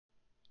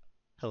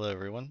Hello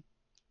everyone.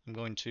 I'm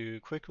going to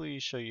quickly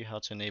show you how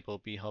to enable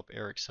Bhop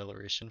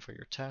Airacceleration for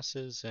your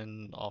tasks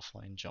and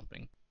offline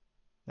jumping.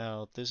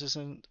 Now, this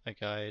isn't a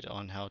guide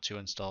on how to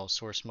install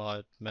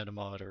sourcemod,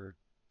 metamod, or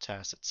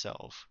TAS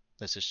itself.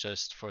 This is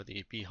just for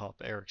the Bhop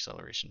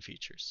Airacceleration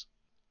features.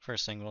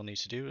 First thing we'll need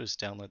to do is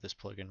download this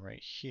plugin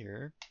right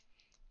here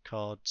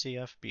called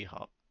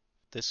TF2.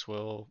 This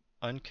will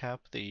uncap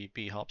the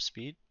Bhop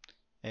speed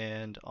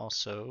and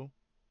also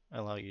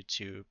allow you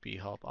to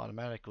Bhop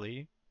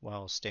automatically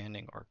while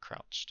standing or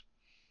crouched.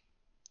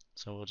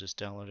 So we'll just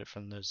download it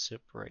from the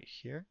zip right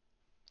here.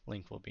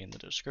 Link will be in the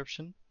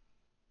description.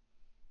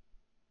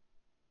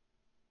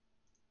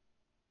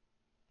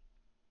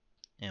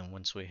 And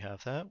once we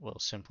have that, we'll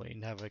simply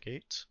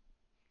navigate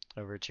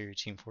over to your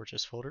Team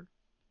Fortress folder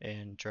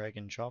and drag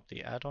and drop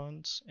the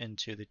add-ons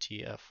into the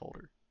TF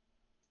folder.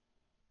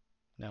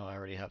 Now I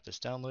already have this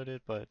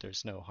downloaded, but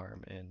there's no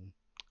harm in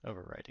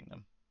overwriting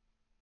them.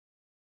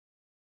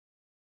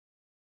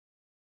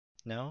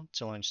 Now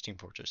to launch Team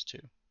Fortress 2.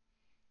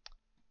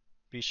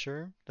 Be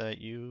sure that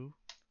you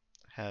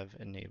have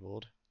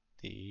enabled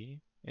the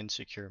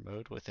insecure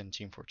mode within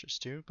Team Fortress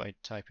 2 by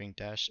typing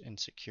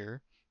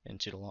 -insecure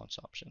into the launch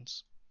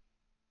options.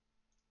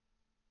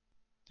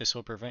 This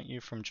will prevent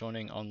you from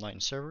joining online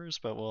servers,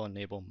 but will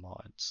enable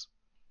mods.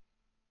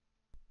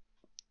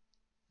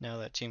 Now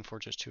that Team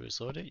Fortress 2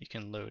 is loaded, you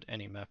can load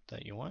any map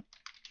that you want.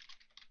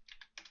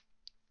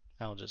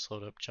 I'll just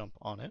load up Jump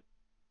on it.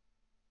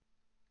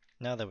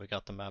 Now that we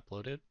got the map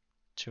loaded,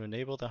 to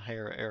enable the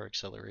higher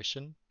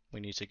Airacceleration, we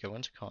need to go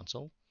into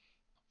console,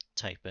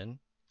 type in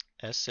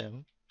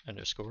sm_cvar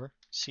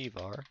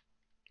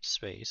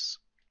space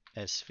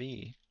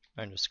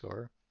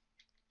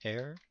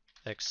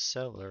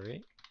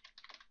sv_airaccelerate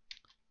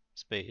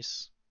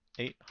space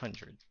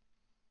 800.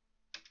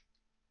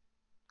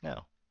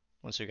 Now,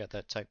 once we got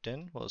that typed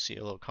in, we'll see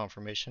a little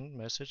confirmation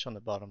message on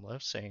the bottom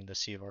left saying the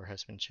CVAR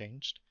has been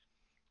changed.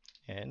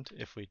 And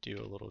if we do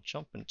a little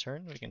jump and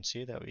turn, we can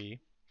see that we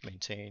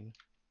maintain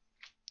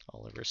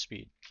all of our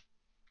speed.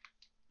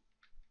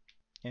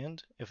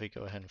 And if we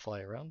go ahead and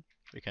fly around,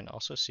 we can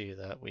also see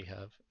that we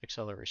have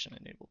acceleration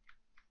enabled.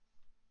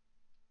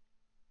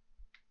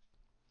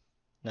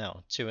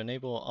 Now, to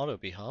enable auto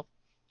Bhop,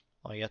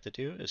 all you have to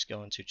do is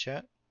go into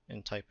chat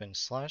and type in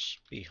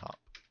 /Bhop.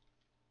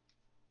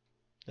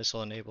 This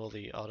will enable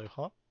the auto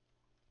hop.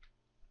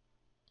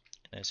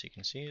 And as you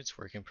can see, it's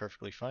working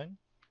perfectly fine,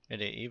 and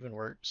it even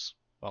works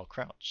while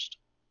crouched.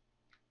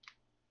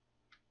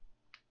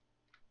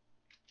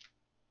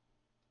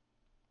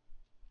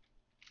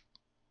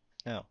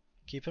 Now,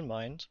 keep in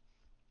mind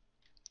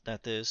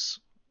that this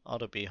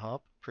auto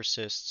Bhop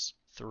persists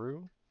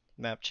through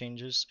map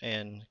changes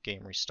and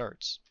game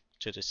restarts.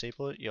 To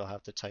disable it, you'll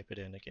have to type it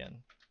in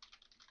again.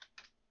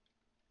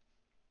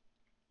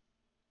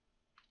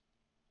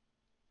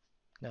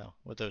 Now,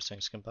 with those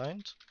things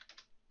combined,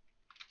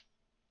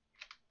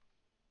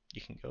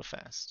 you can go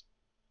fast.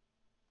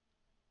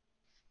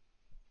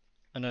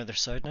 Another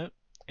side note,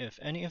 if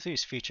any of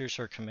these features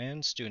or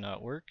commands do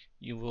not work,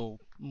 you will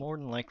more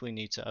than likely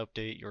need to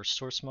update your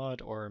source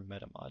mod or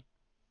meta mod.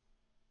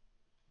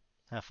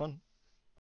 Have fun!